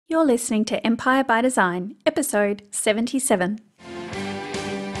You're listening to Empire by Design, episode 77.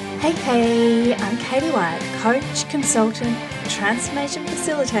 Hey, I'm Katie White, coach, consultant, transformation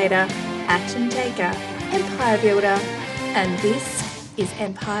facilitator, action taker, empire builder, and this is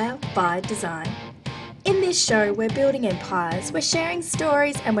Empire by Design. In this show, we're building empires, we're sharing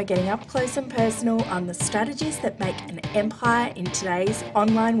stories, and we're getting up close and personal on the strategies that make an empire in today's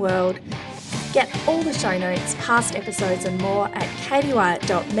online world. Get all the show notes, past episodes and more at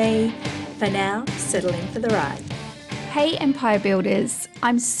katiewyatt.me. For now, settle in for the ride. Hey Empire Builders,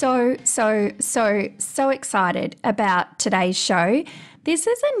 I'm so excited about today's show. This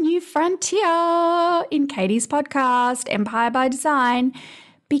is a new frontier in Katie's podcast, Empire by Design,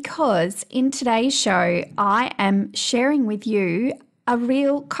 because in today's show, I am sharing with you a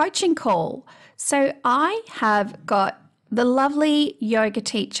real coaching call. So I have got the lovely yoga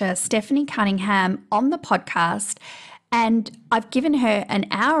teacher, Stephanie Cunningham, on the podcast, and I've given her an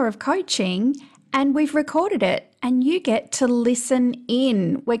hour of coaching and we've recorded it and you get to listen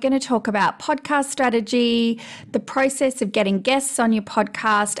in. We're going to talk about podcast strategy, the process of getting guests on your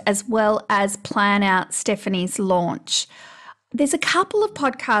podcast, as well as plan out Stephanie's launch. There's a couple of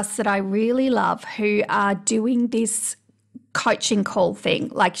podcasts that I really love who are doing this coaching call thing,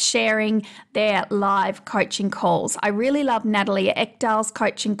 like sharing their live coaching calls. I really love Natalie Ekdal's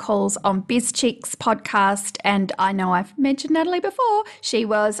coaching calls on BizChicks podcast, and I know I've mentioned Natalie before. She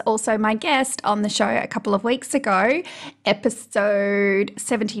was also my guest on the show a couple of weeks ago, episode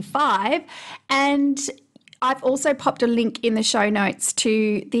 75, and I've also popped a link in the show notes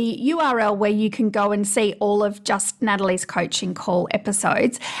to the URL where you can go and see all of just Natalie's coaching call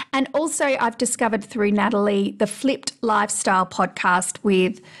episodes. And also I've discovered through Natalie the Flipped Lifestyle podcast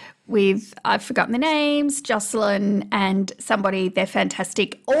with I've forgotten the names, Jocelyn and somebody. They're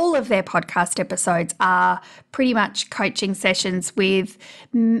fantastic. All of their podcast episodes are pretty much coaching sessions with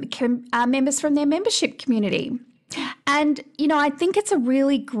members from their membership community. And, you know, I think it's a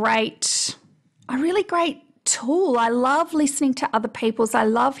really great tool. I love listening to other people's. I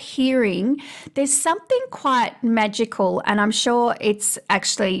love hearing. There's something quite magical, and I'm sure it's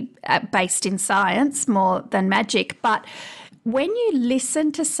actually based in science more than magic. But when you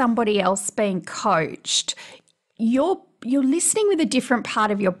listen to somebody else being coached, you're listening with a different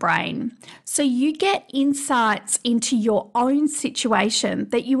part of your brain. So you get insights into your own situation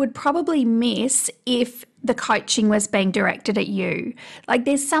that you would probably miss if the coaching was being directed at you. Like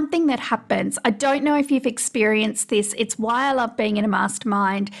there's something that happens. I don't know if you've experienced this. It's why I love being in a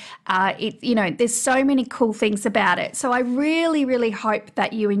mastermind. There's so many cool things about it. So I really, really hope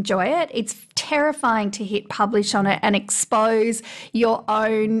that you enjoy it. It's terrifying to hit publish on it and expose your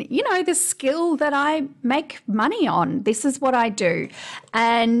own, the skill that I make money on. This is what I do.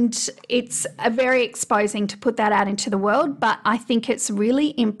 And it's very exposing to put that out into the world, but I think it's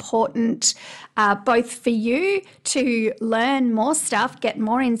really important both for you to learn more stuff, get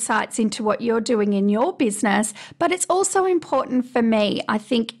more insights into what you're doing in your business, but it's also important for me. I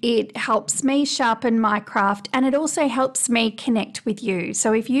think it helps me sharpen my craft and it also helps me connect with you.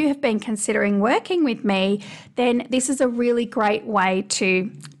 So if you have been considering working with me, then this is a really great way to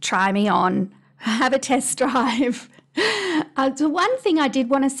try me on, have a test drive. The one thing I did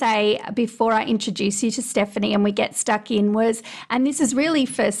want to say before I introduce you to Stephanie and we get stuck in was, and this is really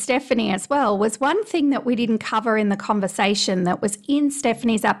for Stephanie as well, was one thing that we didn't cover in the conversation that was in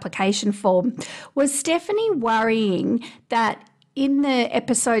Stephanie's application form was Stephanie worrying that in the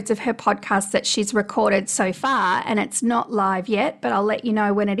episodes of her podcast that she's recorded so far, and it's not live yet, but I'll let you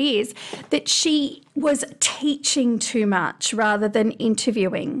know when it is, that she was teaching too much rather than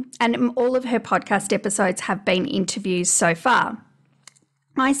interviewing. And all of her podcast episodes have been interviews so far.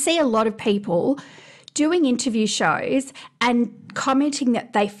 I see a lot of people doing interview shows and commenting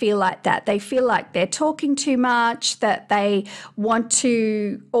that they feel like that. They feel like they're talking too much, that they want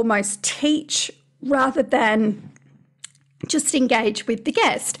to almost teach rather than just engage with the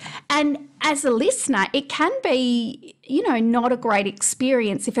guest. And as a listener, it can be, not a great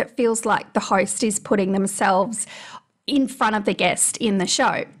experience if it feels like the host is putting themselves in front of the guest in the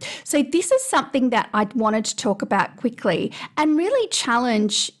show. So this is something that I wanted to talk about quickly and really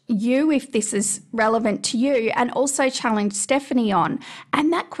challenge you if this is relevant to you, and also challenge Stephanie on.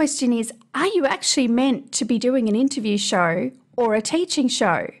 And that question is, are you actually meant to be doing an interview show or a teaching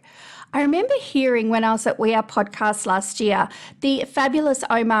show? I remember hearing when I was at We Are Podcast last year, the fabulous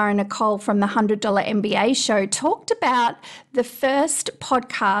Omar and Nicole from the $100 MBA show talked about the first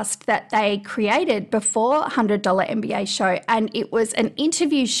podcast that they created before $100 MBA show, and it was an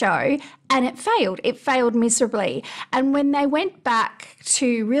interview show And it failed. It failed miserably. And when they went back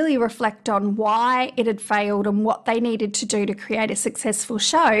to really reflect on why it had failed and what they needed to do to create a successful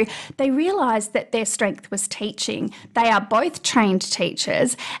show, they realised that their strength was teaching. They are both trained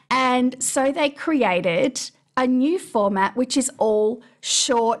teachers. And so they created a new format, which is all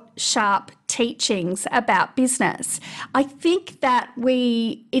short, sharp teachings about business. I think that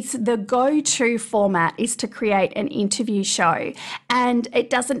it's the go-to format is to create an interview show. And it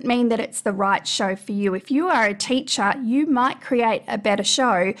doesn't mean that it's the right show for you. If you are a teacher, you might create a better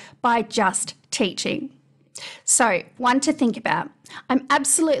show by just teaching. So, one to think about. I'm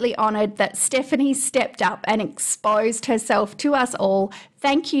absolutely honoured that Stephanie stepped up and exposed herself to us all.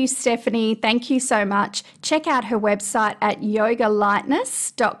 Thank you, Stephanie. Thank you so much. Check out her website at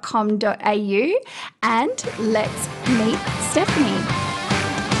yogalightness.com.au and let's meet Stephanie.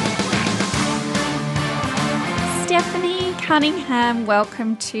 Stephanie Cunningham,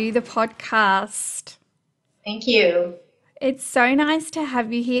 welcome to the podcast. Thank you. It's so nice to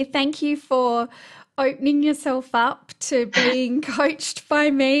have you here. Thank you for opening yourself up to being coached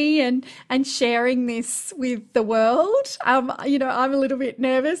by me and sharing this with the world. I'm a little bit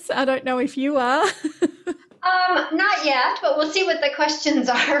nervous. I don't know if you are. Not yet, but we'll see what the questions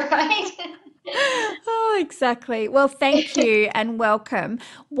are, right? Oh, exactly. Well, thank you and welcome.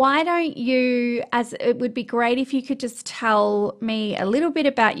 Why don't you, as it would be great if you could just tell me a little bit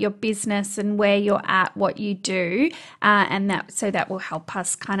about your business and where you're at, what you do, and that will help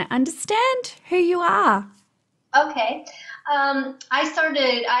us kind of understand who you are. Okay.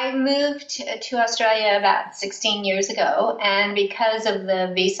 I moved to Australia about 16 years ago, and because of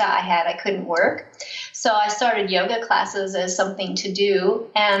the visa I had, I couldn't work. So I started yoga classes as something to do,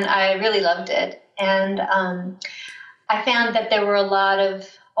 and I really loved it. And I found that there were a lot of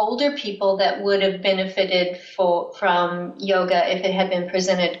older people that would have benefited from yoga if it had been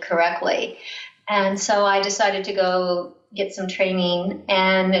presented correctly. And so I decided to go get some training,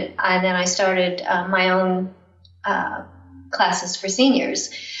 and then I started my own classes for seniors.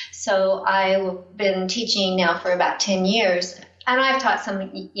 So I've been teaching now for about 10 years, and I've taught some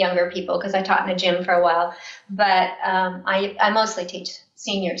younger people because I taught in a gym for a while, but I mostly teach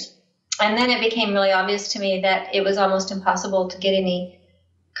seniors. And then it became really obvious to me that it was almost impossible to get any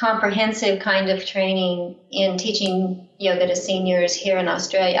comprehensive kind of training in teaching yoga to seniors here in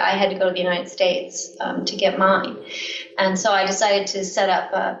Australia. I had to go to the United States to get mine. And so I decided to set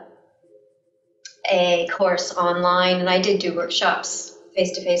up a course online, and I did do workshops,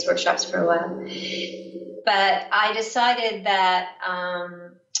 face-to-face workshops for a while. But I decided that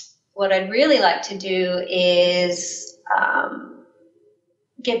what I'd really like to do is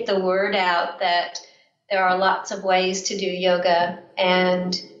get the word out that there are lots of ways to do yoga,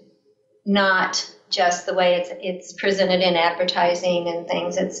 and not just the way it's presented in advertising and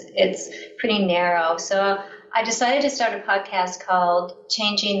things. It's pretty narrow. So I decided to start a podcast called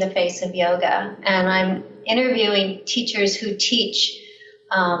Changing the Face of Yoga, and I'm interviewing teachers who teach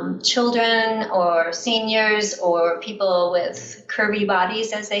children or seniors or people with curvy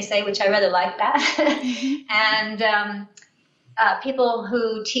bodies, as they say, which I rather like that, and people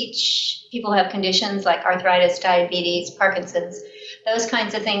who teach people who have conditions like arthritis, diabetes, Parkinson's, those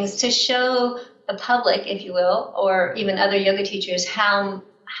kinds of things, to show the public, if you will, or even other yoga teachers how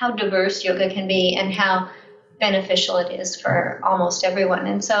diverse yoga can be and how beneficial it is for almost everyone.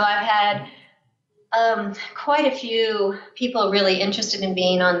 And so I've had quite a few people really interested in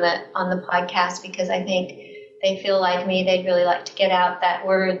being on the podcast, because I think they feel like me. They'd really like to get out that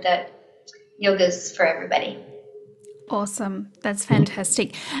word that yoga's for everybody. Awesome. That's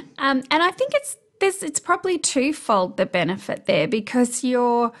fantastic. And I think it's probably twofold, the benefit there, because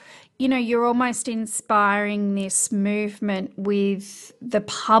you're almost inspiring this movement with the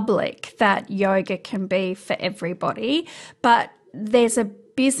public that yoga can be for everybody, but there's a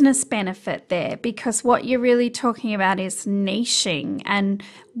business benefit there, because what you're really talking about is niching, and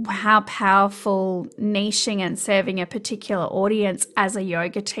how powerful niching and serving a particular audience as a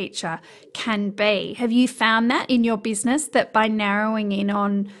yoga teacher can be. Have you found that in your business, that by narrowing in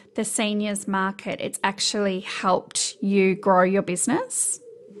on the seniors market, it's actually helped you grow your business?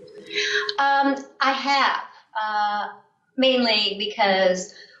 I have, mainly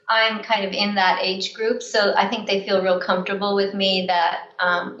because I'm kind of in that age group, so I think they feel real comfortable with me that,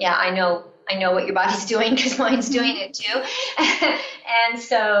 I know what your body's doing, because mine's doing it too. And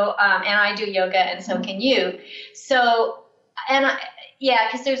so, and I do yoga, and so can you. So,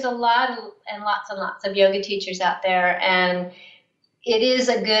 because there's a lot and lots of yoga teachers out there, and it is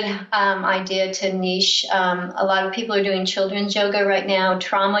a good idea to niche. A lot of people are doing children's yoga right now.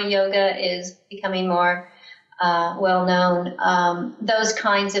 Trauma yoga is becoming more well known. Those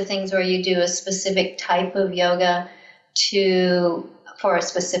kinds of things where you do a specific type of yoga for a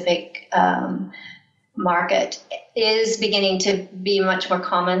specific market is beginning to be much more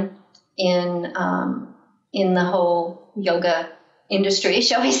common in the whole yoga industry,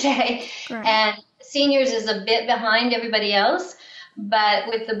 shall we say. Great. And seniors is a bit behind everybody else, but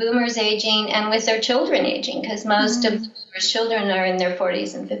with the boomers aging and with their children aging, because most of the boomers' children are in their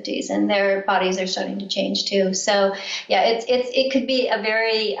 40s and 50s, and their bodies are starting to change too. So yeah, it could be a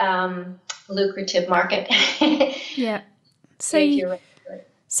very lucrative market. Yeah. So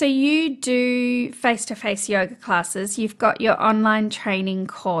So you do face-to-face yoga classes. You've got your online training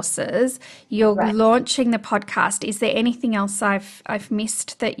courses. You're Right. launching the podcast. Is there anything else I've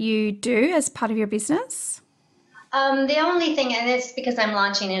missed that you do as part of your business? The only thing, and it's because I'm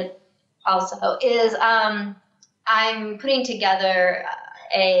launching it also, is I'm putting together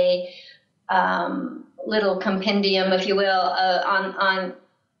a little compendium, if you will, on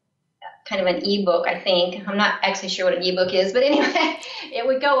kind of an ebook. I think I'm not actually sure what an ebook is, but anyway, it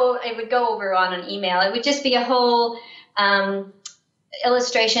would go over on an email. It would just be a whole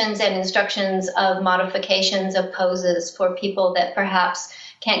illustrations and instructions of modifications of poses for people that perhaps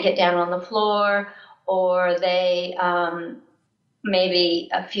can't get down on the floor, or they maybe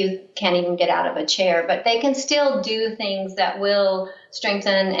a few can't even get out of a chair, but they can still do things that will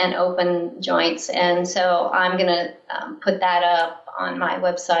strengthen and open joints. And so I'm going to put that up on my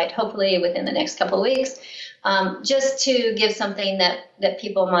website, hopefully within the next couple of weeks, just to give something that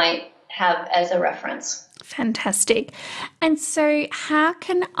people might have as a reference. Fantastic. And so how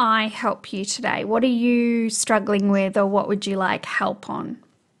can I help you today? What are you struggling with, or what would you like help on?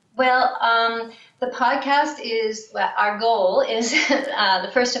 Well, the podcast our goal is the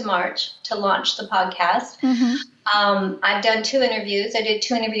 1st of March to launch the podcast. I've done 2 interviews. I did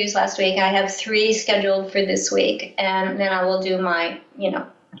 2 interviews last week. I have 3 scheduled for this week, and then I will do my,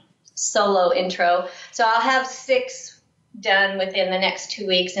 solo intro. So I'll have 6 done within the next 2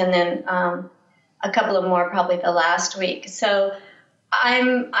 weeks, and then a couple of more probably the last week. So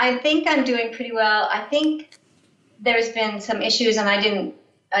I think I'm doing pretty well. I think there's been some issues, and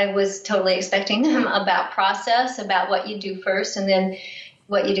I was totally expecting them, about process, about what you do first and then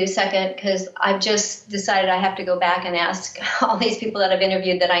what you do second, because I've just decided I have to go back and ask all these people that I've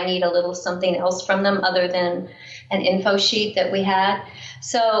interviewed that I need a little something else from them other than an info sheet that we had.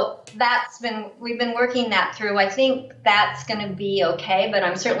 So we've been working that through. I think that's going to be okay, but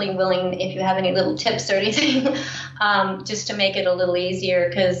I'm certainly willing, if you have any little tips or anything, just to make it a little easier,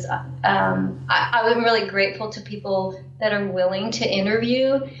 because I'm really grateful to people that are willing to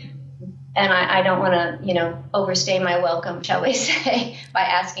interview. And I don't want to, overstay my welcome, shall we say, by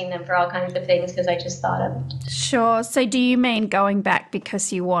asking them for all kinds of things, because I just thought of it. Sure. So do you mean going back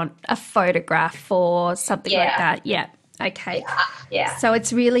because you want a photograph or something like that? Yeah. Okay. Yeah. So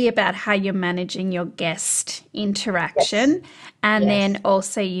it's really about how you're managing your guest interaction. Yes. And Yes. then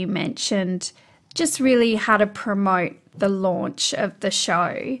also you mentioned just really how to promote the launch of the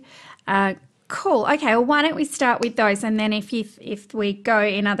show. Cool. Okay. Well, why don't we start with those, and then if we go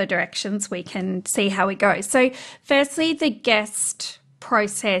in other directions, we can see how we go. So, firstly, the guest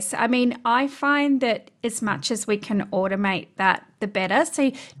process. I mean, I find that as much as we can automate that, the better.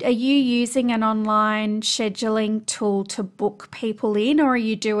 So, are you using an online scheduling tool to book people in, or are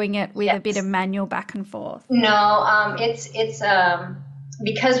you doing it with a bit of manual back and forth? No, it's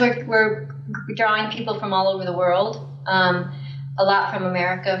because we're drawing people from all over the world. A lot from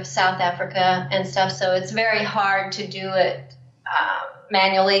America, South Africa, and stuff. So it's very hard to do it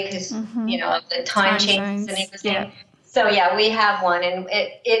manually because of the time changes and everything. Yeah. So yeah, we have one, and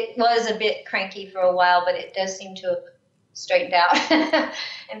it was a bit cranky for a while, but it does seem to have straightened out,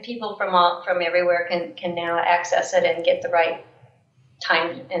 and people from everywhere can now access it and get the right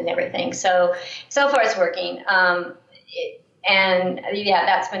time and everything. So far it's working. And yeah,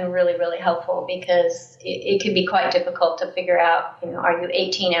 that's been really, really helpful, because it could be quite difficult to figure out, are you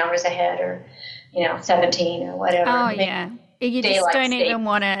 18 hours ahead or, 17 or whatever. Oh, yeah. You just don't even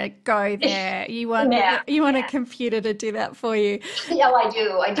want to go there. You want a computer to do that for you. Yeah, I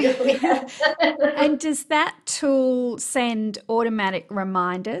do. Yes. And does that tool send automatic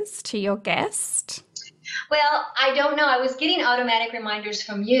reminders to your guest? Well, I don't know. I was getting automatic reminders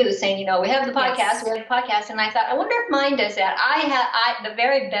from you saying, we have the podcast, and I thought, I wonder if mine does that. The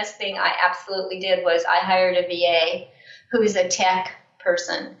very best thing I absolutely did was I hired a VA who's a tech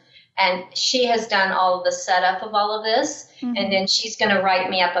person, and she has done all of the setup of all of this, and then she's going to write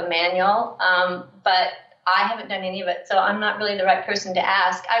me up a manual, but I haven't done any of it, so I'm not really the right person to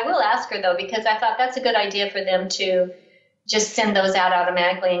ask. I will ask her, though, because I thought that's a good idea for them to just send those out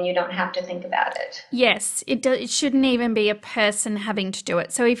automatically and you don't have to think about it. Yes, it shouldn't even be a person having to do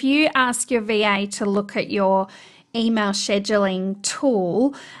it. So if you ask your VA to look at your email scheduling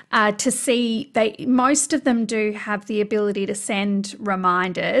tool to see, most of them do have the ability to send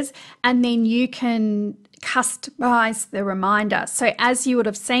reminders, and then you can customize the reminder. So as you would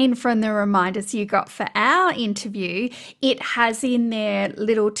have seen from the reminders you got for our interview, it has in there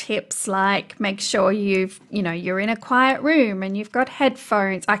little tips like make sure you're in a quiet room and you've got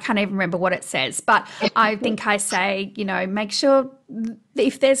headphones. I can't even remember what it says, but I think I say, make sure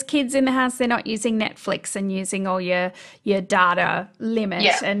if there's kids in the house, they're not using Netflix and using all your data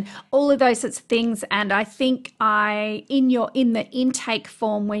limit and all of those sorts of things. And I think in the intake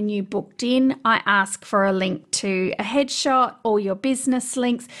form when you booked in, I ask for a link to a headshot or your business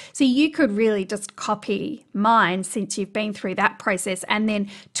links. So you could really just copy mine since you've been through that process and then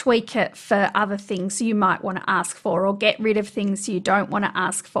tweak it for other things you might want to ask for or get rid of things you don't want to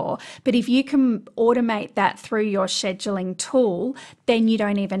ask for. But if you can automate that through your scheduling tool, then you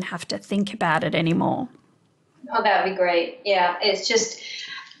don't even have to think about it anymore. Oh, that would be great. Yeah, it's just,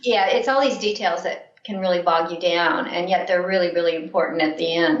 it's all these details that can really bog you down, and yet they're really, really important at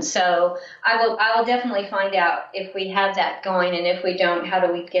the end. So I will definitely find out if we have that going, and if we don't, how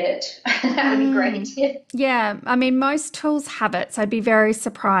do we get it? That would be great. Yeah, I mean, most tools have it, so I'd be very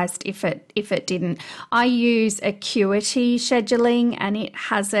surprised if it didn't. I use Acuity scheduling, and it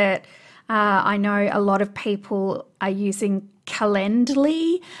has it. I know a lot of people are using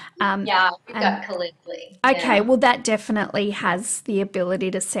Calendly. We've got Calendly. Okay, well, that definitely has the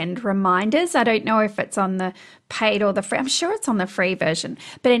ability to send reminders. I don't know if it's on the paid or the free. I'm sure it's on the free version.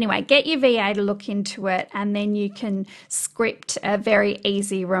 But anyway, get your VA to look into it, and then you can script a very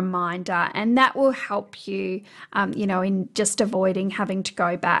easy reminder, and that will help you, in just avoiding having to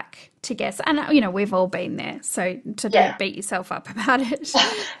go back to guess. And, we've all been there, so don't beat yourself up about it.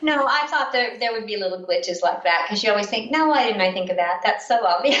 No, I thought there would be little glitches like that, because you always think, no, why didn't I think of that? That's so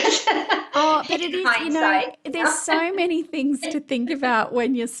obvious. Oh, but it is, there's so many things to think about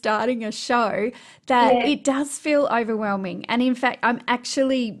when you're starting a show that it does feel overwhelming. And in fact, I'm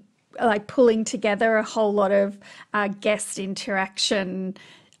actually like pulling together a whole lot of guest interaction,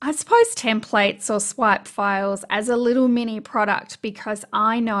 I suppose, templates or swipe files as a little mini product, because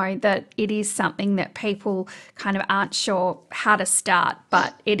I know that it is something that people kind of aren't sure how to start,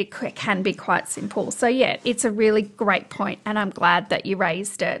 but it can be quite simple. So, it's a really great point, and I'm glad that you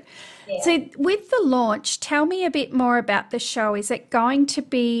raised it. Yeah. So with the launch, tell me a bit more about the show. Is it going to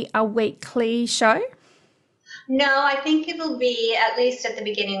be a weekly show? No, I think it'll be, at least at the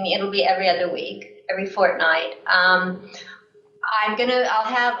beginning, it'll be every other week, every fortnight. I'll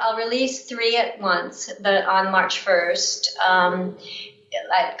release 3 at once, on March 1st.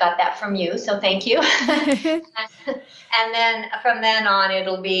 I got that from you, so thank you. And then from then on,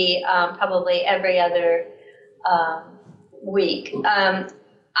 it'll be probably every other week.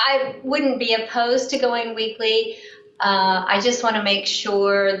 I wouldn't be opposed to going weekly. I just want to make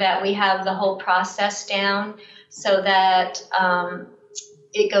sure that we have the whole process down so that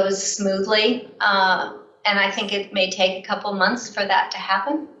it goes smoothly. And I think it may take a couple months for that to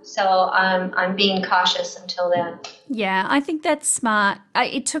happen. So I'm being cautious until then. Yeah, I think that's smart.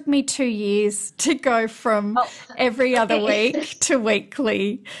 It took me 2 years to go from every other week to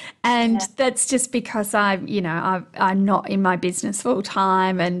weekly. And that's just because I'm not in my business full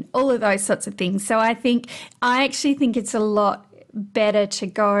time and all of those sorts of things. So I actually think it's a lot better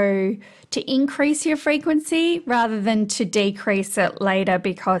to increase your frequency rather than to decrease it later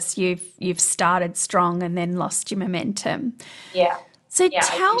because you've started strong and then lost your momentum. Yeah. So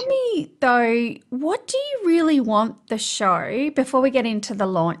tell me, though, what do you really want the show, before we get into the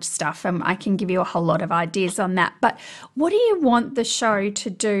launch stuff, and I can give you a whole lot of ideas on that, but what do you want the show to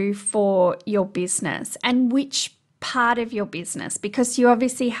do for your business, and which part of your business? Because you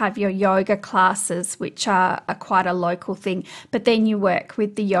obviously have your yoga classes, which are quite a local thing, but then you work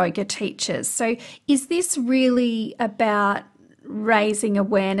with the yoga teachers. So is this really about raising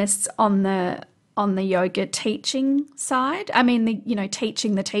awareness on the yoga teaching side? I mean,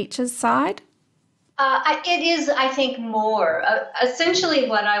 teaching the teachers side? It is, I think, more. Essentially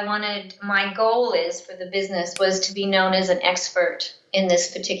what my goal is for the business was to be known as an expert in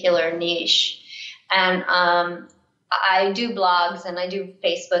this particular niche. And I do blogs and I do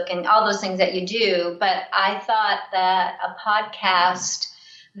Facebook and all those things that you do, but I thought that a podcast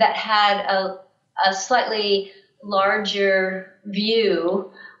that had a slightly larger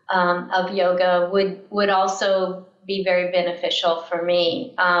view of yoga would also be very beneficial for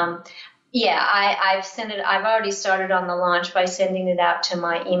me. Yeah, I've sent it. I've already started on the launch by sending it out to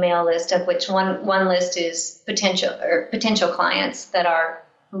my email list, of which one list is potential clients that are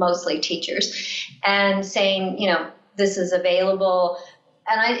mostly teachers, and saying, this is available.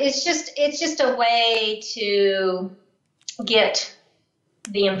 And it's just a way to get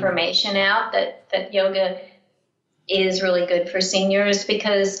the information out that yoga is really good for seniors,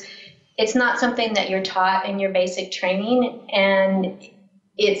 because it's not something that you're taught in your basic training. And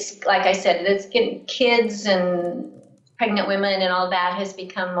it's, like I said, it's getting kids and pregnant women and all that has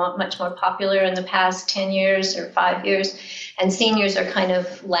become much more popular in the past 10 years or 5 years. And seniors are kind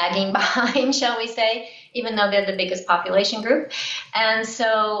of lagging behind, shall we say, even though they're the biggest population group. And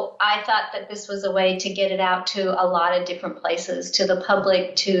so I thought that this was a way to get it out to a lot of different places, to the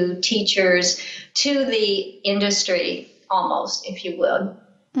public, to teachers, to the industry almost, if you will.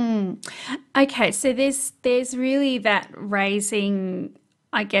 Okay, so there's really that raising,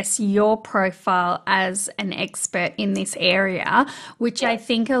 I guess, your profile as an expert in this area, which I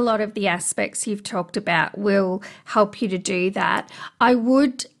think a lot of the aspects you've talked about will help you to do that. I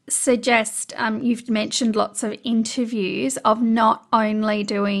would suggest, you've mentioned lots of interviews, of not only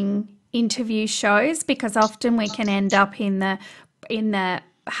doing interview shows, because often we can end up in the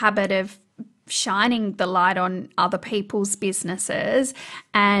habit of shining the light on other people's businesses,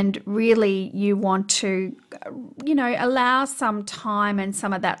 and really you want to allow some time and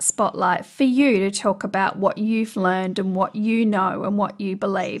some of that spotlight for you to talk about what you've learned and what you know and what you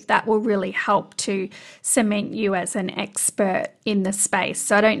believe. That will really help to cement you as an expert in the space.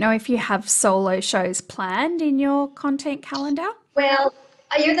 So I don't know if you have solo shows planned in your content calendar. Well,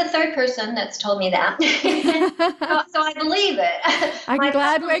 you're the third person that's told me that. so I believe it. I'm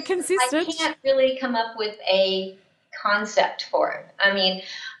glad we're consistent. I can't really come up with a concept for it. I mean,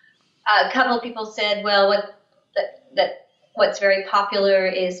 a couple of people said, well, what's very popular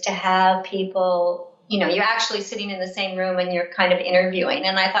is to have people, you're actually sitting in the same room and you're kind of interviewing.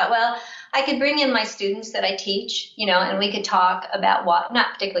 And I thought, well, I could bring in my students that I teach, and we could talk about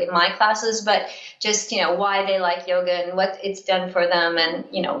not particularly my classes, but just, why they like yoga and what it's done for them, and,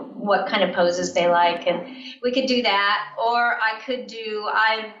 what kind of poses they like. And we could do that. Or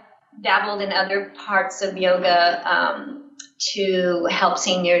I've dabbled in other parts of yoga to help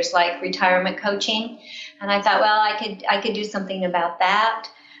seniors, like retirement coaching. And I thought, well, I could do something about that.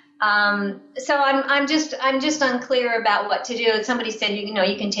 So I'm just unclear about what to do. Somebody said, you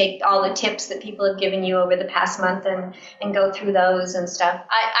can take all the tips that people have given you over the past month and go through those and stuff.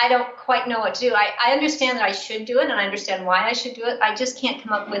 I don't quite know what to do. I understand that I should do it, and I understand why I should do it. I just can't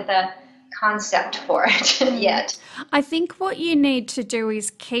come up with a concept for it yet. I think what you need to do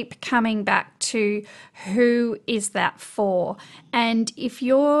is keep coming back to who is that for. And if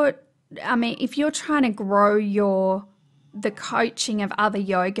you're trying to grow the coaching of other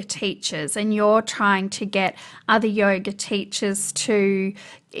yoga teachers, and you're trying to get other yoga teachers to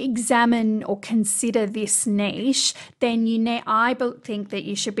examine or consider this niche, then I think that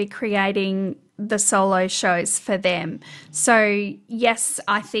you should be creating the solo shows for them. So yes,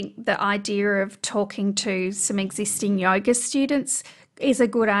 I think the idea of talking to some existing yoga students is a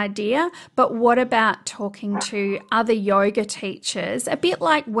good idea, but what about talking to other yoga teachers, a bit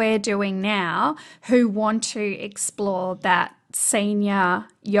like we're doing now, who want to explore that senior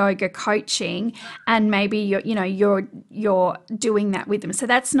yoga coaching, and maybe you're doing that with them. So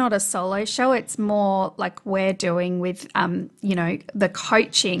that's not a solo show, it's more like we're doing with the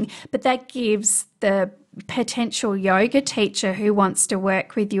coaching, but that gives the potential yoga teacher who wants to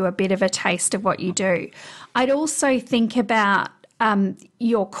work with you a bit of a taste of what you do. I'd also think about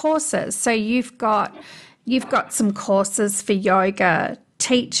your courses. So you've got some courses for yoga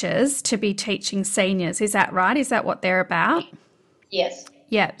teachers to be teaching seniors. Is that right? Is that what they're about? Yes.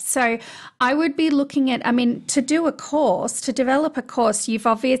 Yeah. So I would be looking at, to develop a course, you've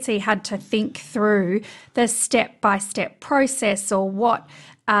obviously had to think through the step-by-step process, or what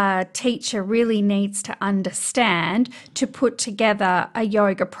a teacher really needs to understand to put together a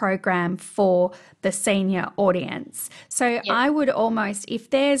yoga program for the senior audience. So I would almost, if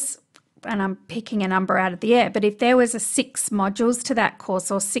there's, and I'm picking a number out of the air, but if there was 6 modules to that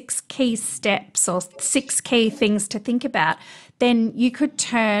course, or 6 key steps, or 6 key things to think about, then you could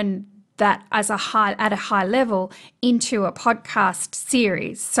turn that at a high level into a podcast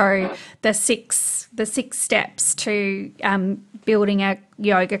series. So the six steps to building a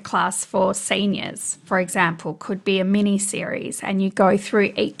yoga class for seniors, for example, could be a mini series, and you go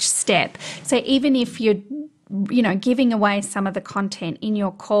through each step. So even if you're giving away some of the content in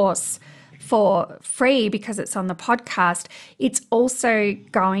your course for free because it's on the podcast, it's also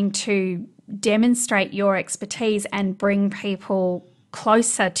going to demonstrate your expertise and bring people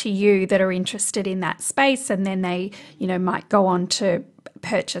closer to you that are interested in that space, and then they, might go on to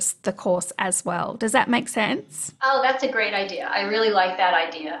purchase the course as well. Does that make sense? Oh, that's a great idea. I really like that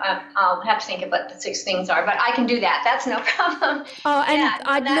idea. I'll have to think of what the 6 things are, but I can do that. That's no problem. Oh, and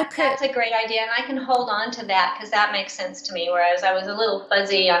yeah, that's a great idea, and I can hold on to that because that makes sense to me, whereas I was a little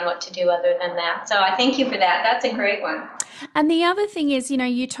fuzzy on what to do other than that. So I thank you for that. That's a great one. And the other thing is,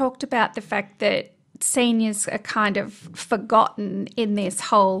 you talked about the fact that seniors are kind of forgotten in this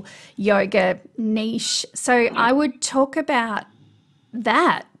whole yoga niche. So I would talk about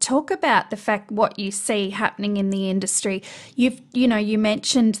that. Talk about the fact what you see happening in the industry. You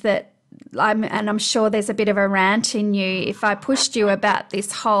mentioned that, I'm sure there's a bit of a rant in you if I pushed you about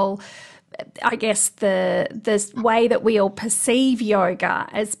this whole, I guess, the way that we all perceive yoga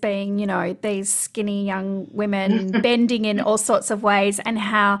as being, these skinny young women bending in all sorts of ways, and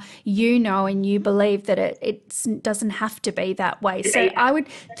how and you believe that it doesn't have to be that way. So I would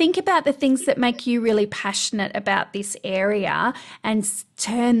think about the things that make you really passionate about this area and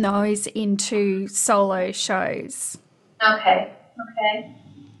turn those into solo shows. Okay.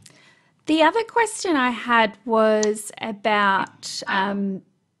 The other question I had was about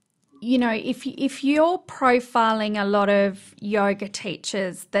if you're profiling a lot of yoga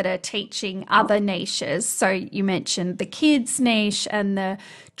teachers that are teaching other niches, so you mentioned the kids niche and the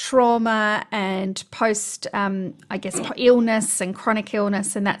trauma and post, illness and chronic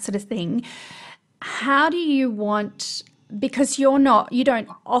illness and that sort of thing, how do you want, because you don't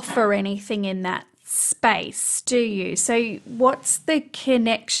offer anything in that space, do you? So what's the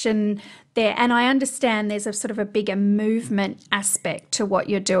connection there? And I understand there's a sort of a bigger movement aspect to what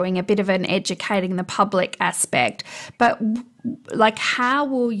you're doing, a bit of an educating the public aspect, but how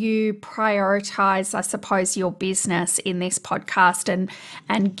will you prioritize, I suppose, your business in this podcast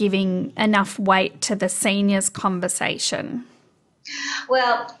and giving enough weight to the seniors conversation?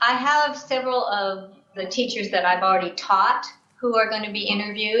 Well, I have several of the teachers that I've already taught who are going to be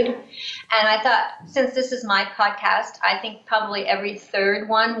interviewed. And I thought, since this is my podcast, I think probably every third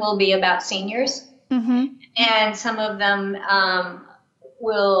one will be about seniors. Mm-hmm. And some of them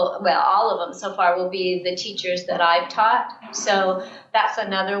all of them so far will be the teachers that I've taught. So that's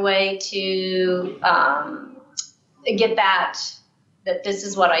another way to get that this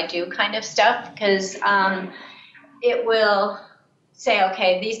is what I do kind of stuff, because it will say,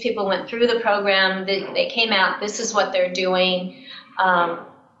 okay, these people went through the program, they came out, this is what they're doing.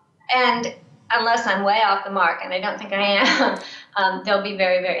 And unless I'm way off the mark, and I don't think I am, they'll be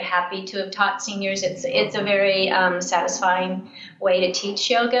very, very happy to have taught seniors. It's a very satisfying way to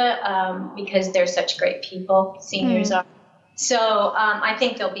teach yoga because they're such great people, seniors are. So I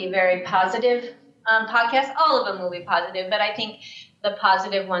think they'll be very positive podcasts. All of them will be positive, but I think the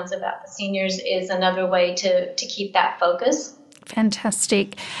positive ones about the seniors is another way to keep that focus.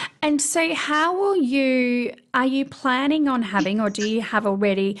 Fantastic. And so are you planning on having, or do you have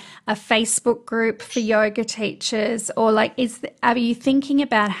already, a Facebook group for yoga teachers, or are you thinking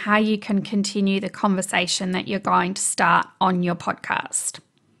about how you can continue the conversation that you're going to start on your podcast?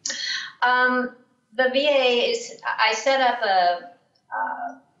 The VA I set up a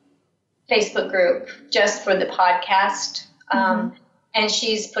Facebook group just for the podcast. And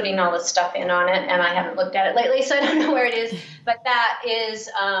she's putting all the stuff in on it, and I haven't looked at it lately, so I don't know where it is. But that is,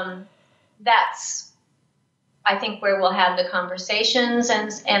 that's, I think, where we'll have the conversations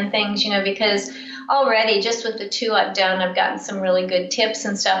and things, because already just with the 2 I've done, I've gotten some really good tips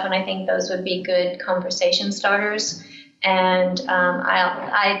and stuff, and I think those would be good conversation starters. And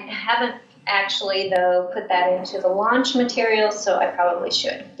I haven't actually, though, put that into the launch material, so I probably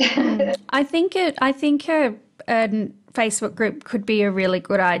should. I think a Facebook group could be a really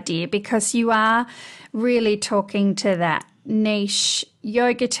good idea, because you are really talking to that niche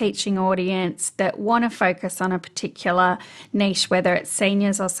yoga teaching audience that want to focus on a particular niche, whether it's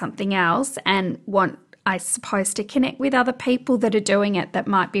seniors or something else, and want, I suppose, to connect with other people that are doing it that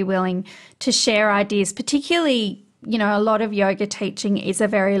might be willing to share ideas. Particularly, a lot of yoga teaching is a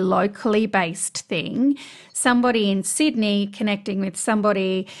very locally based thing. Somebody in Sydney connecting with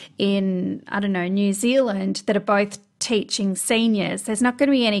somebody in, New Zealand, that are both teaching seniors. There's not going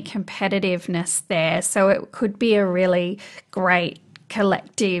to be any competitiveness there. So it could be a really great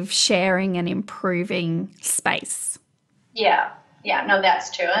collective sharing and improving space. Yeah, no, that's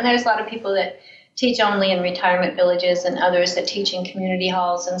true. And there's a lot of people that teach only in retirement villages and others that teach in community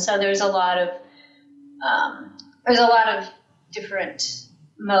halls. And so there's a lot of different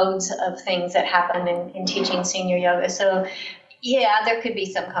modes of things that happen in teaching senior yoga. So yeah, there could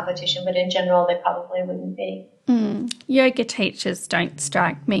be some competition, but in general, there probably wouldn't be. Yoga teachers don't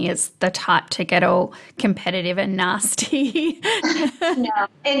strike me as the type to get all competitive and nasty. No,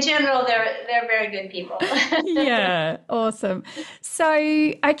 in general, they're very good people. Yeah, awesome. So,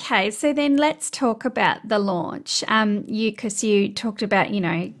 okay, so then let's talk about the launch. Because you talked about,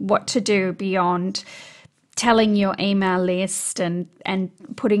 what to do beyond telling your email list and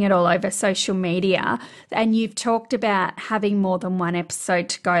putting it all over social media. And you've talked about having more than one episode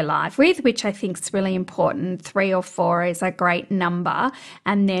to go live with, which I think is really important. 3 or 4 is a great number.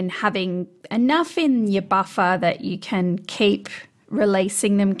 And then having enough in your buffer that you can keep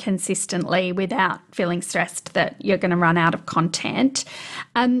releasing them consistently without feeling stressed that you're going to run out of content.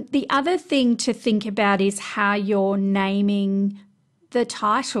 The other thing to think about is how you're naming the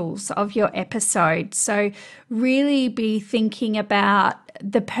titles of your episode. So really be thinking about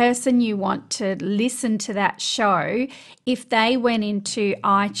the person you want to listen to that show. If they went into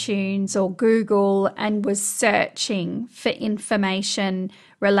iTunes or Google and was searching for information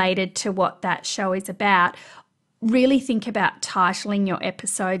related to what that show is about, really think about titling your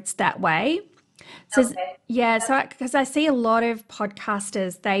episodes that way. So, Okay. yeah, so because I see a lot of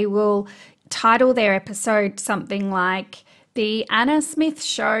podcasters, they will title their episode something like The Anna Smith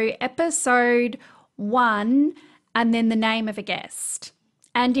Show, episode 1, and then the name of a guest.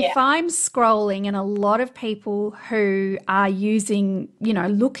 And if I'm scrolling and a lot of people who are using,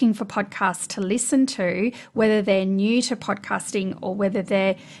 looking for podcasts to listen to, whether they're new to podcasting or whether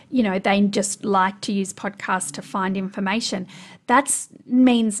they're, they just like to use podcasts to find information, that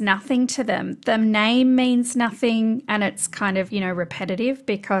means nothing to them. The name means nothing, and it's kind of, repetitive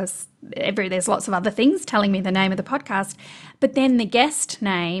because there's lots of other things telling me the name of the podcast. But then the guest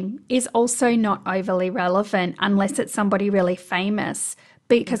name is also not overly relevant unless it's somebody really famous,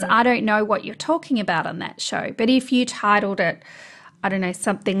 because I don't know what you're talking about on that show. But if you titled it, I don't know,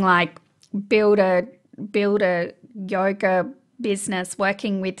 something like build a yoga business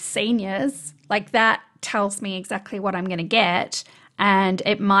working with seniors, like that tells me exactly what I'm going to get. And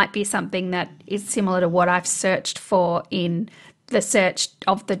it might be something that is similar to what I've searched for in the search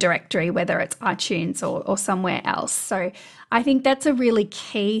of the directory, whether it's iTunes or somewhere else. So I think that's a really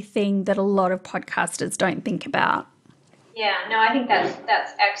key thing that a lot of podcasters don't think about. Yeah, no, I think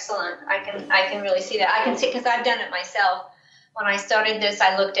that's excellent. I can really see that. I can see, because I've done it myself. When I started this,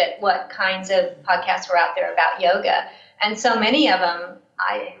 I looked at what kinds of podcasts were out there about yoga, and so many of them,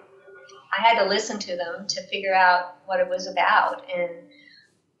 I had to listen to them to figure out what it was about, and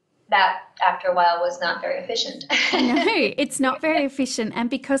that after a while was not very efficient. No, it's not very efficient. And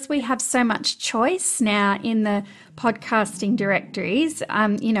because we have so much choice now in the podcasting directories,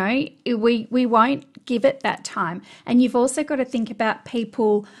 we won't give it that time. And you've also got to think about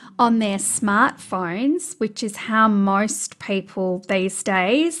people on their smartphones, which is how most people these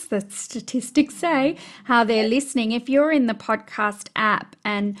days, the statistics say, how they're listening. If you're in the podcast app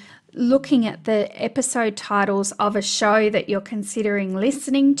and looking at the episode titles of a show that you're considering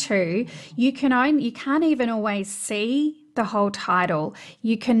listening to, you can't even always see the whole title.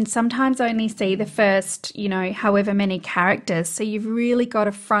 You can sometimes only see the first, however many characters. So you've really got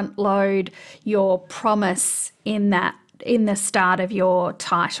to front load your promise in the start of your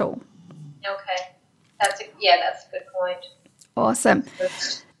title. Okay. That's a good point. Awesome.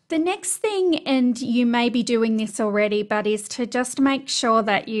 The next thing, and you may be doing this already, but is to just make sure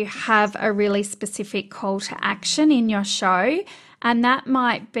that you have a really specific call to action in your show. And that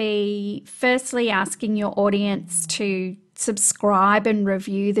might be firstly asking your audience to subscribe and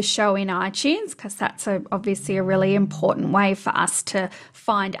review the show in iTunes, because that's obviously a really important way for us to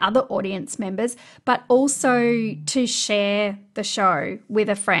find other audience members, but also to share the show with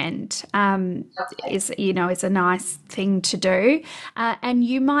a friend is a nice thing to do. And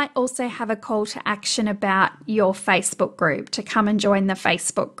you might also have a call to action about your Facebook group, to come and join the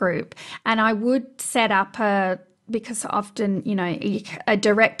Facebook group. And I would set up because often, a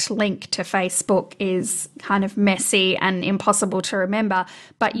direct link to Facebook is kind of messy and impossible to remember,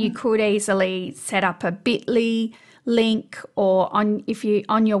 but you could easily set up a bit.ly link, or on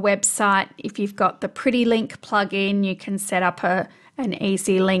your website, if you've got the Pretty Link plugin, you can set up an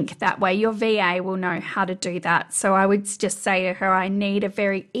easy link. That way your VA will know how to do that. So I would just say to her, I need a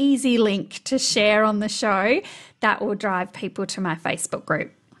very easy link to share on the show that will drive people to my Facebook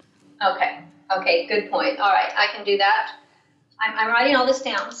group. Okay, good point. All right, I can do that. I'm writing all this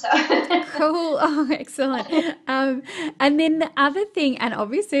down. So Cool. Oh, excellent. And then the other thing, and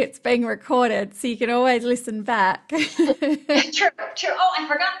obviously it's being recorded, so you can always listen back. True. Oh, I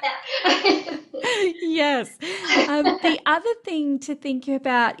forgot that. Yes. The other thing to think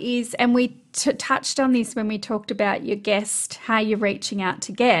about is, and we touched on this when we talked about your guest, how you're reaching out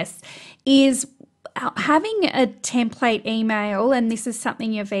to guests, is having a template email, and this is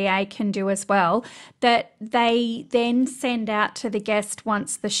something your VA can do as well, that they then send out to the guest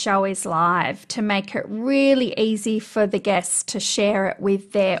once the show is live to make it really easy for the guests to share it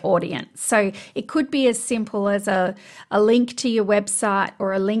with their audience. So it could be as simple as a link to your website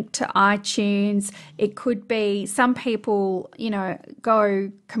or a link to iTunes. It could be, some people,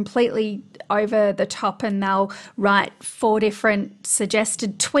 go completely over the top and they'll write 4 different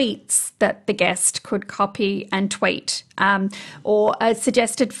suggested tweets that the guest could copy and tweet, or a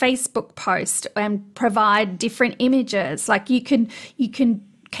suggested Facebook post, and provide different images. Like you can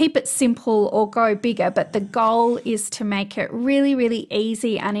keep it simple or go bigger, but the goal is to make it really, really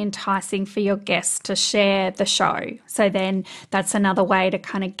easy and enticing for your guests to share the show. So then that's another way to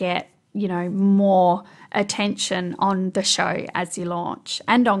kind of get, more attention on the show as you launch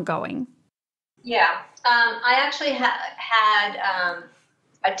and ongoing. Yeah. I actually had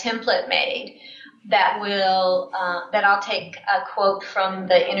a template made that that I'll take a quote from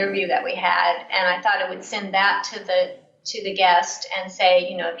the interview that we had, and I thought I would send that to the guest and say,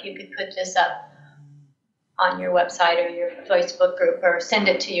 if you could put this up on your website or your Facebook group, or send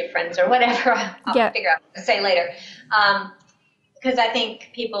it to your friends or whatever. I'll figure out what to say later. Because I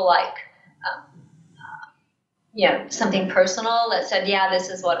think people like, something personal that said, this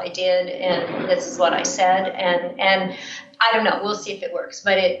is what I did and this is what I said. And I don't know, we'll see if it works,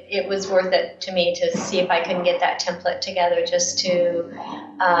 but it was worth it to me to see if I can get that template together, just to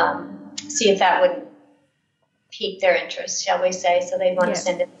see if that would pique their interest, shall we say, so they'd want to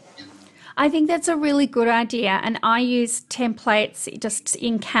send it. I think that's a really good idea, and I use templates just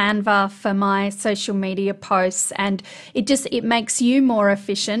in Canva for my social media posts, and it makes you more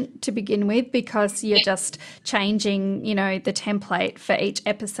efficient to begin with, because you're just changing, the template for each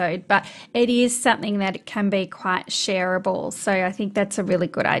episode, but it is something that can be quite shareable. So I think that's a really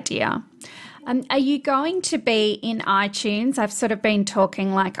good idea. Are you going to be in iTunes? I've sort of been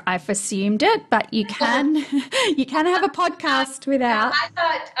talking like I've assumed it, but you can have a podcast without. I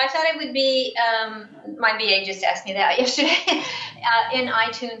thought it would be. My VA just asked me that yesterday. In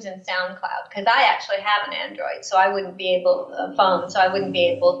iTunes and SoundCloud, because I actually have an Android, so I wouldn't be able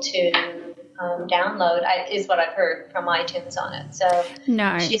to download. Is what I've heard from iTunes on it. So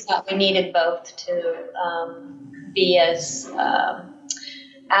no, she thought we needed both to be as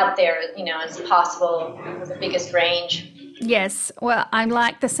out there, as possible, with the biggest range. Yes. Well, I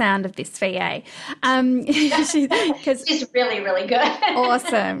like the sound of this VA. She's really, really good.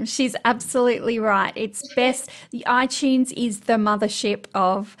 Awesome. She's absolutely right. It's best. The iTunes is the mothership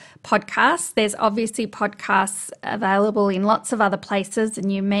of podcasts. There's obviously podcasts available in lots of other places,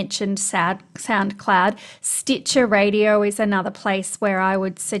 and you mentioned SoundCloud. Stitcher Radio is another place where I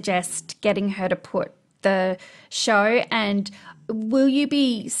would suggest getting her to put the show. And will you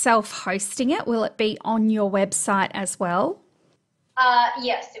be self-hosting it? Will it be on your website as well?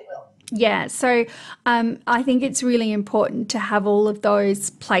 Yes, it will. Yeah, so I think it's really important to have all of those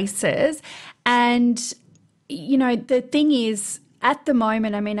places. And, the thing is, at the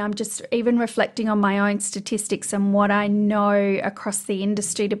moment, I'm just even reflecting on my own statistics and what I know across the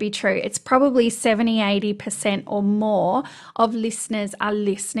industry to be true. It's probably 70-80% or more of listeners are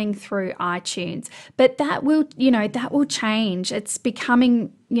listening through iTunes. But that will change. It's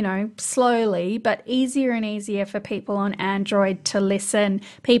becoming, slowly, but easier and easier for people on Android to listen.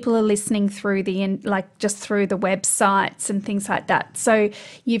 People are listening through just through the websites and things like that. So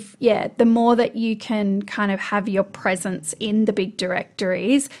the more that you can kind of have your presence in the big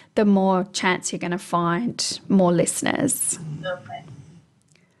directories, the more chance you're going to find more listeners. Okay.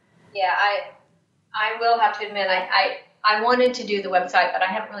 Yeah, I will have to admit, I wanted to do the website, but I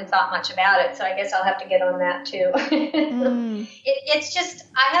haven't really thought much about it, so I guess I'll have to get on that too. It's just,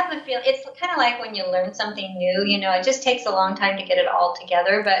 I have the feel, it's kind of like when you learn something new, it just takes a long time to get it all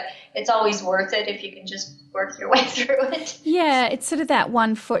together, but it's always worth it if you can just work your way through it. Yeah, it's sort of that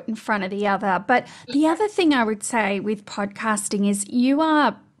one foot in front of the other. But the other thing I would say with podcasting is you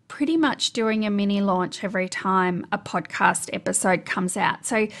are pretty much doing a mini launch every time a podcast episode comes out.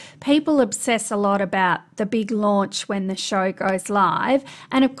 So people obsess a lot about the big launch when the show goes live.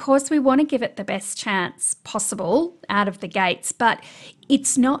 And of course, we want to give it the best chance possible out of the gates, but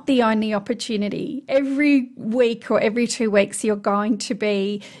it's not the only opportunity. Every week or every 2 weeks, you're going to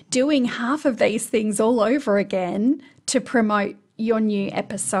be doing half of these things all over again to promote your new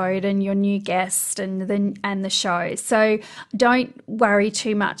episode and your new guest and the show. So don't worry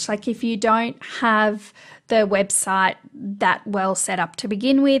too much. Like if you don't have the website that well set up to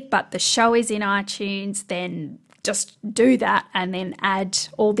begin with, but the show is in iTunes, then just do that and then add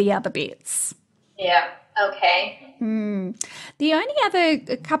all the other bits. Yeah. Okay. The only other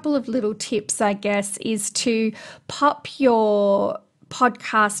a couple of little tips, I guess, is to pop your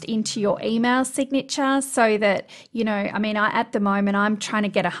podcast into your email signature so that, at the moment I'm trying to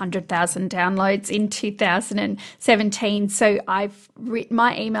get 100,000 downloads in 2017. So I've written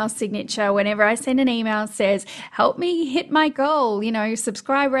my email signature whenever I send an email says, help me hit my goal,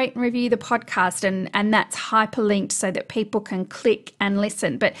 subscribe, rate and review the podcast. And that's hyperlinked so that people can click and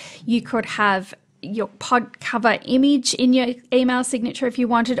listen. But you could have your pod cover image in your email signature if you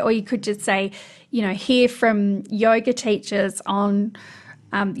wanted, or you could just say, hear from yoga teachers on,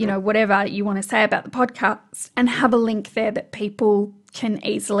 whatever you want to say about the podcast, and have a link there that people can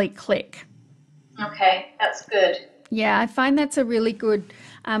easily click. Okay, that's good. Yeah, I find that's a really good,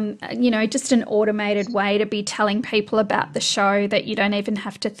 just an automated way to be telling people about the show that you don't even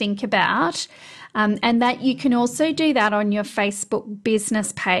have to think about. And that you can also do that on your Facebook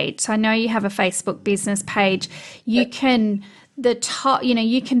business page. So I know you have a Facebook business page. You can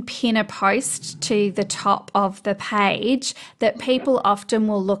you can pin a post to the top of the page that people often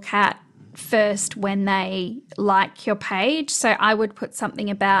will look at first when they like your page. So I would put something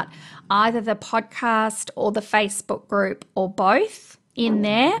about either the podcast or the Facebook group or both in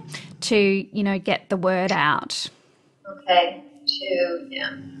there to, get the word out. Okay,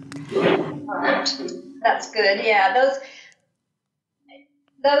 yeah. That's good. Yeah,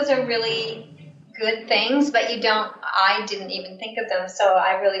 those are really good things, but I didn't even think of them, so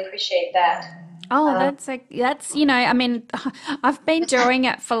I really appreciate that. Oh, that's I've been doing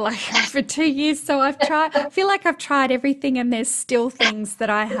it for over 2 years, so I feel like I've tried everything and there's still things that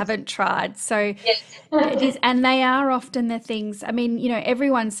I haven't tried. So yes. It is, and they are often the things,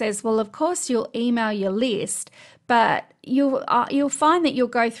 everyone says, well, of course you'll email your list, but you'll find that you'll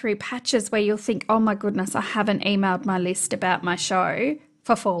go through patches where you'll think, oh my goodness, I haven't emailed my list about my show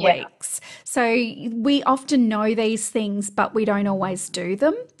for 4 weeks. So we often know these things, but we don't always do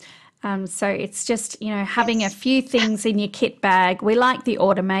them. So it's just, having a few things in your kit bag. We like the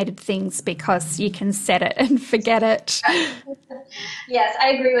automated things because you can set it and forget it. Yes, I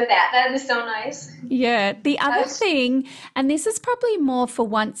agree with that. That is so nice. Yeah. The other thing, and this is probably more for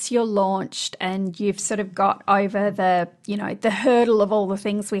once you're launched and you've sort of got over the hurdle of all the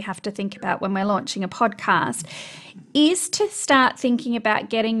things we have to think about when we're launching a podcast, is to start thinking about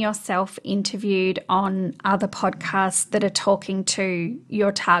getting yourself interviewed on other podcasts that are talking to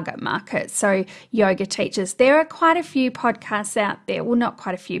your target market. So yoga teachers, there are quite a few podcasts out there. Well, not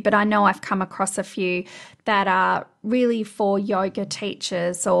quite a few, but I know I've come across a few that are really for yoga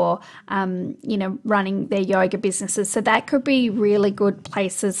teachers or, running their yoga businesses. So that could be really good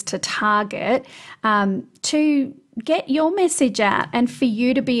places to target to get your message out and for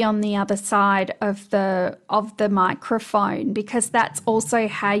you to be on the other side of the microphone, because that's also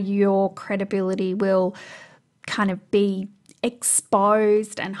how your credibility will kind of be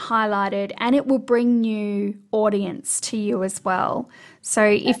exposed and highlighted, and it will bring new audience to you as well. So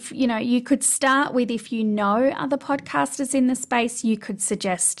if you could start with, if you know other podcasters in the space, you could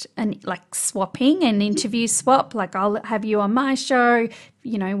suggest swapping, an interview swap, like I'll have you on my show,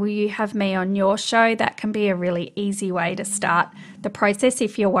 will you have me on your show? That can be a really easy way to start the process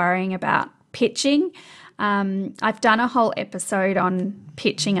if you're worrying about pitching. I've done a whole episode on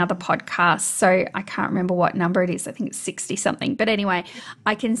pitching other podcasts, so I can't remember what number it is. I think it's 60 something. But anyway,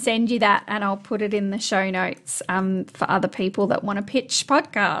 I can send you that and I'll put it in the show notes for other people that want to pitch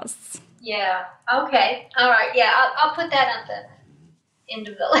podcasts. Yeah. Okay. All right. Yeah, I'll put that on the end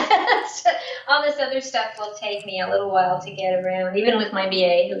of the list. All this other stuff will take me a little while to get around, even with my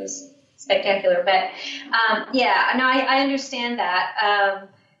BA, who's spectacular. But I understand that.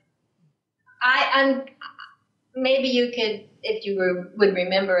 I'm maybe you could, if you would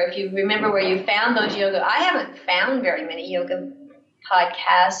remember, if you remember where you found those yoga. I haven't found very many yoga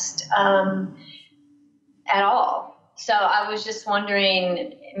podcasts at all. So I was just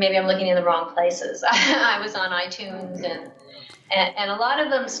wondering, maybe I'm looking in the wrong places. I was on iTunes and a lot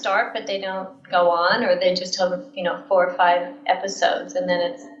of them start, but they don't go on, or they just have 4 or 5 episodes, and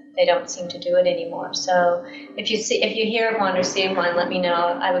then they don't seem to do it anymore. So if you hear of one or see one, let me know.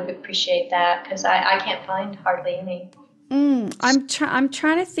 I would appreciate that, because I can't find hardly any. I'm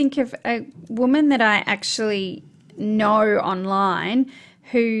trying to think of a woman that I actually know online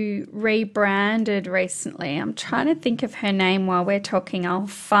who rebranded recently. I'm trying to think of her name while we're talking. I'll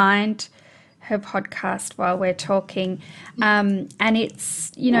find her podcast while we're talking. And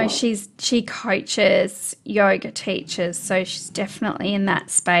it's, she coaches yoga teachers, so she's definitely in that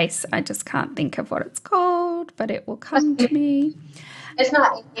space. I just can't think of what it's called, but it will come to me. It's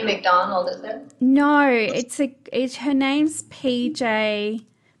not Amy McDonald, is it? No, it's her name's PJ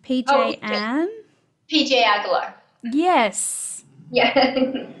Ann. PJ Aguilar. Yes.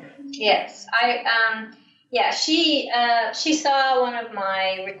 Yeah. Yes. She saw one of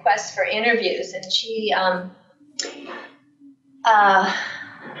my requests for interviews, and she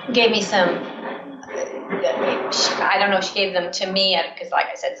gave me some. I don't know if she gave them to me because, like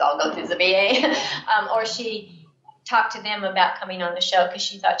I said, it's all go through the VA, or she talked to them about coming on the show because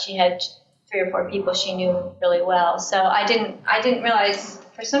she thought she had 3 or 4 people she knew really well. So I didn't realize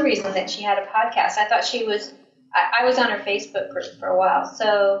for some reason that she had a podcast. I thought she was. I was on her Facebook group for a while.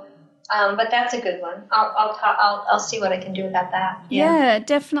 So, but that's a good one. I'll see what I can do about that. Yeah,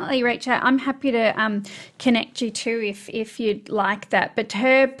 definitely reach out. I'm happy to connect you too if you'd like that. But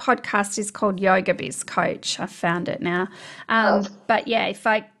her podcast is called Yoga Biz Coach. I found it now. But yeah, if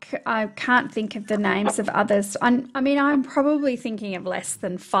I can't think of the names of others. I'm probably thinking of less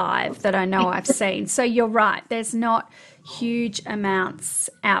than 5 that I know I've seen. So you're right. There's not huge amounts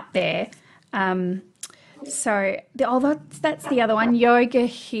out there. So that's the other one, Yoga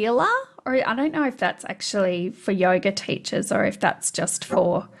Healer, or I don't know if that's actually for yoga teachers or if that's just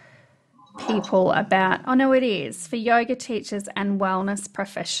for people about, oh no, it is for yoga teachers and wellness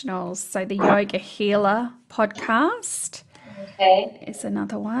professionals. So the Yoga Healer podcast is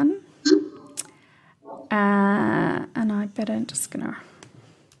another one. And I better, I'm just going to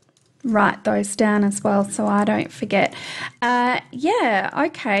write those down as well so I don't forget.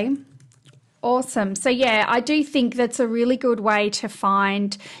 Okay. Awesome. So, yeah, I do think that's a really good way to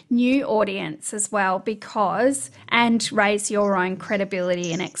find new audience as well and raise your own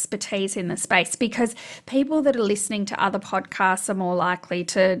credibility and expertise in the space, because people that are listening to other podcasts are more likely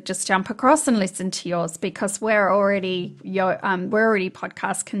to just jump across and listen to yours because we're already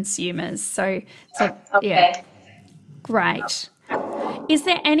podcast consumers. So yeah, great. Is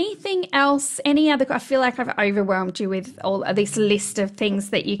there anything else, I feel like I've overwhelmed you with all of this list of things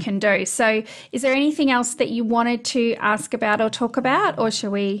that you can do. So is there anything else that you wanted to ask about or talk about, or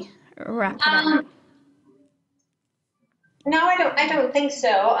shall we wrap it up? No, I don't think so.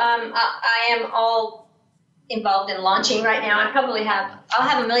 I am all involved in launching right now. I'll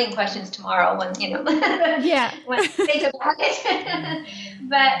have a million questions tomorrow when when I think about it.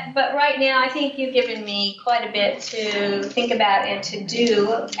 But right now I think you've given me quite a bit to think about and to do,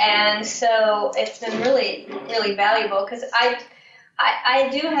 and so it's been really, really valuable because I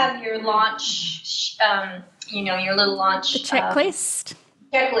do have your launch, your little launch the checklist,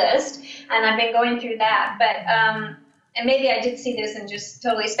 and I've been going through that, but and maybe I did see this and just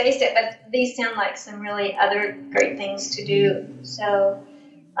totally spaced it, but these sound like some really other great things to do. So,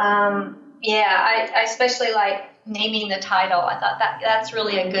 I especially like naming the title. I thought that's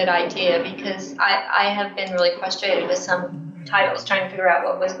really a good idea because I have been really frustrated with some titles trying to figure out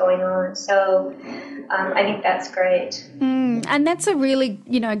what was going on. So I think that's great. And that's a really,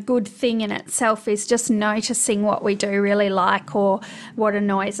 good thing in itself, is just noticing what we do really like or what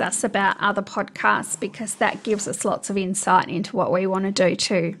annoys us about other podcasts, because that gives us lots of insight into what we want to do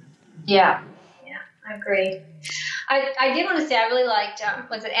too. Yeah, I agree. I did want to say I really liked,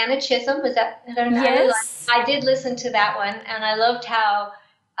 was it Anna Chisholm? Was that? I don't know. Yes. I did listen to that one, and I loved how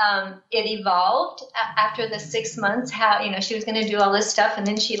it evolved after the 6 months, how, she was going to do all this stuff, and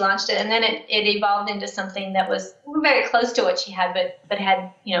then she launched it, and then it evolved into something that was very close to what she had, but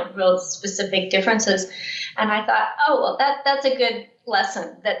had, real specific differences. And I thought, oh, well, that's a good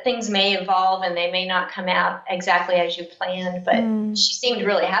lesson, that things may evolve and they may not come out exactly as you planned, but she seemed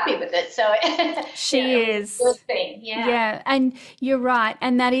really happy with it. So she is. Good thing. Yeah, and you're right.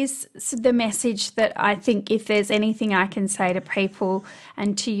 And that is the message that I think, if there's anything I can say to people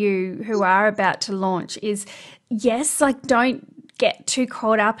and to you who are about to launch, is yes, don't get too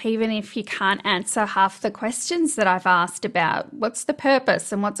caught up even if you can't answer half the questions that I've asked about what's the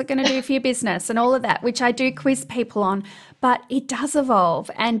purpose and what's it going to do for your business and all of that, which I do quiz people on, but it does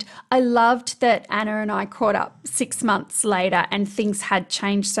evolve. And I loved that Anna and I caught up 6 months later and things had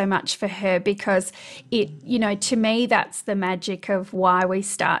changed so much for her, because it, to me, that's the magic of why we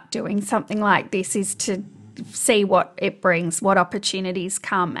start doing something like this, is to see what it brings, what opportunities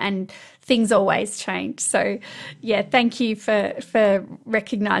come, and things always change. So, yeah, thank you for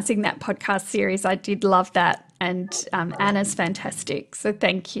recognising that podcast series. I did love that, and Anna's fantastic. So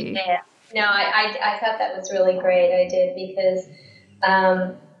thank you. Yeah, no, I thought that was really great. I did, because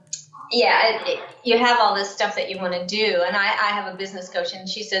you have all this stuff that you want to do, and I have a business coach, and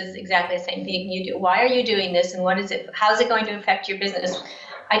she says exactly the same thing you do. Why are you doing this, and how is it going to affect your business?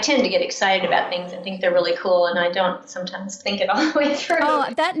 I tend to get excited about things and think they're really cool, and I don't sometimes think it all the way through.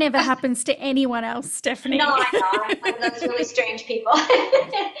 Oh, that never happens to anyone else, Stephanie. No, I know. I'm those really strange people.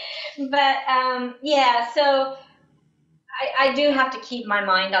 But, so I do have to keep my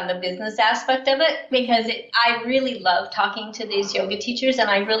mind on the business aspect of it because I really love talking to these yoga teachers, and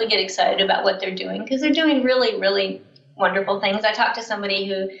I really get excited about what they're doing because they're doing really, really wonderful things. I talked to somebody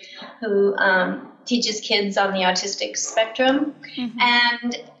who teaches kids on the autistic spectrum,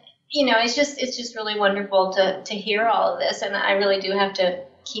 and it's just really wonderful to hear all of this, and I really do have to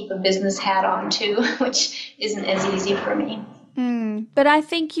keep a business hat on too, which isn't as easy for me. But I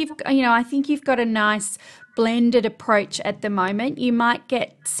think you've got a nice blended approach at the moment. You might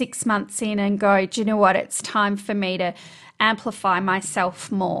get 6 months in and go, do you know what? It's time for me to amplify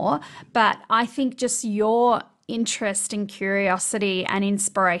myself more. But I think just your interest and curiosity and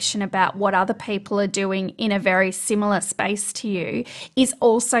inspiration about what other people are doing in a very similar space to you is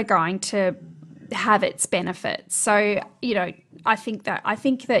also going to have its benefits. So, I think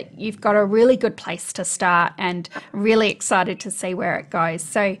that you've got a really good place to start and really excited to see where it goes.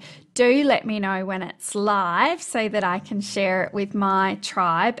 So do let me know when it's live so that I can share it with my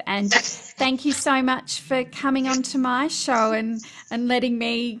tribe. And thank you so much for coming onto my show and letting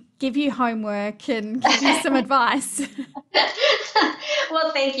me give you homework and give you some advice.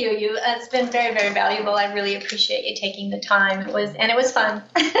 Well, thank you. It's been very, very valuable. I really appreciate you taking the time. It was fun.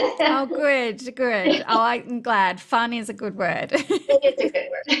 Oh, good. Oh, I'm glad. Fun is a good word. It is a good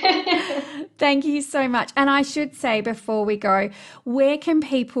word. Thank you so much. And I should say before we go, where can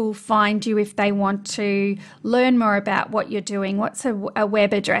people find you if they want to learn more about what you're doing? What's a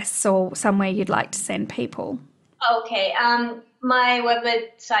web address or somewhere you'd like to send people? Okay. My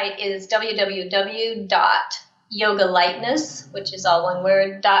website is www.yogalightness, which is all one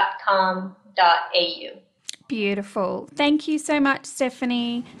word, .com.au. Beautiful. Thank you so much,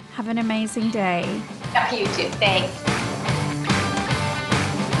 Stephanie. Have an amazing day. You too. Thanks.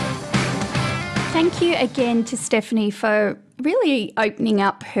 Thank you again to Stephanie for really opening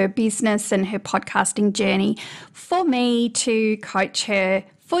up her business and her podcasting journey for me to coach her,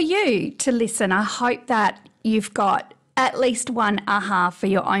 for you to listen. I hope that you've got at least one aha for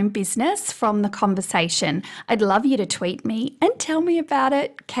your own business from the conversation. I'd love you to tweet me and tell me about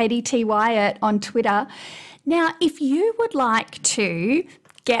it, Katie T. Wyatt on Twitter. Now, if you would like to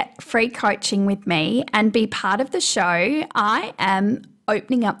get free coaching with me and be part of the show, I am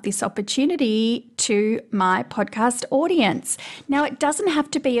opening up this opportunity to my podcast audience. Now, it doesn't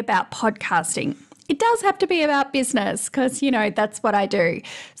have to be about podcasting. It does have to be about business because, that's what I do.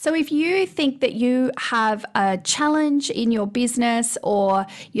 So if you think that you have a challenge in your business or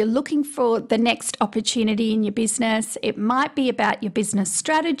you're looking for the next opportunity in your business, it might be about your business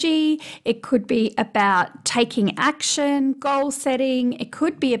strategy. It could be about taking action, goal setting. It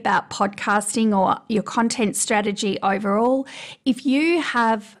could be about podcasting or your content strategy overall. If you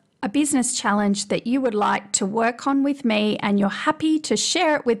have a business challenge that you would like to work on with me and you're happy to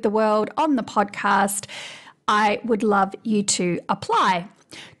share it with the world on the podcast, I would love you to apply.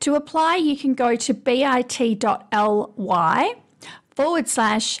 To apply, you can go to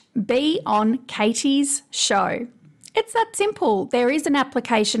bit.ly/be on Katie's show. It's that simple. There is an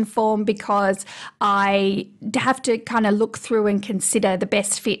application form because I have to kind of look through and consider the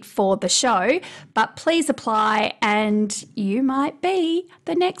best fit for the show, but please apply and you might be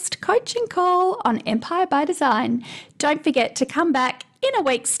the next coaching call on Empire by Design. Don't forget to come back in a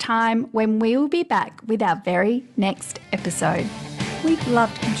week's time when we will be back with our very next episode. We've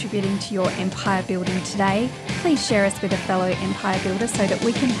loved contributing to your empire building today. Please share us with a fellow empire builder so that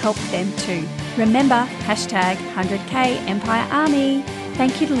we can help them too. Remember, #100K Empire Army.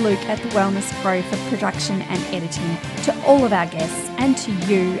 Thank you to Luke at the Wellness Pro for production and editing, to all of our guests and to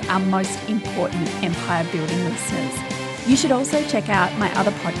you, our most important empire building listeners. You should also check out my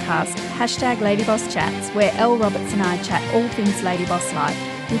other podcast, #LadyBossChats, where Elle Roberts and I chat all things Lady Boss life.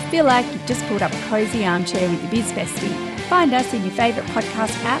 We feel like you've just pulled up a cozy armchair with your biz bestie. Find us in your favourite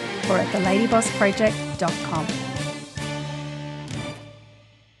podcast app or at theladybossproject.com.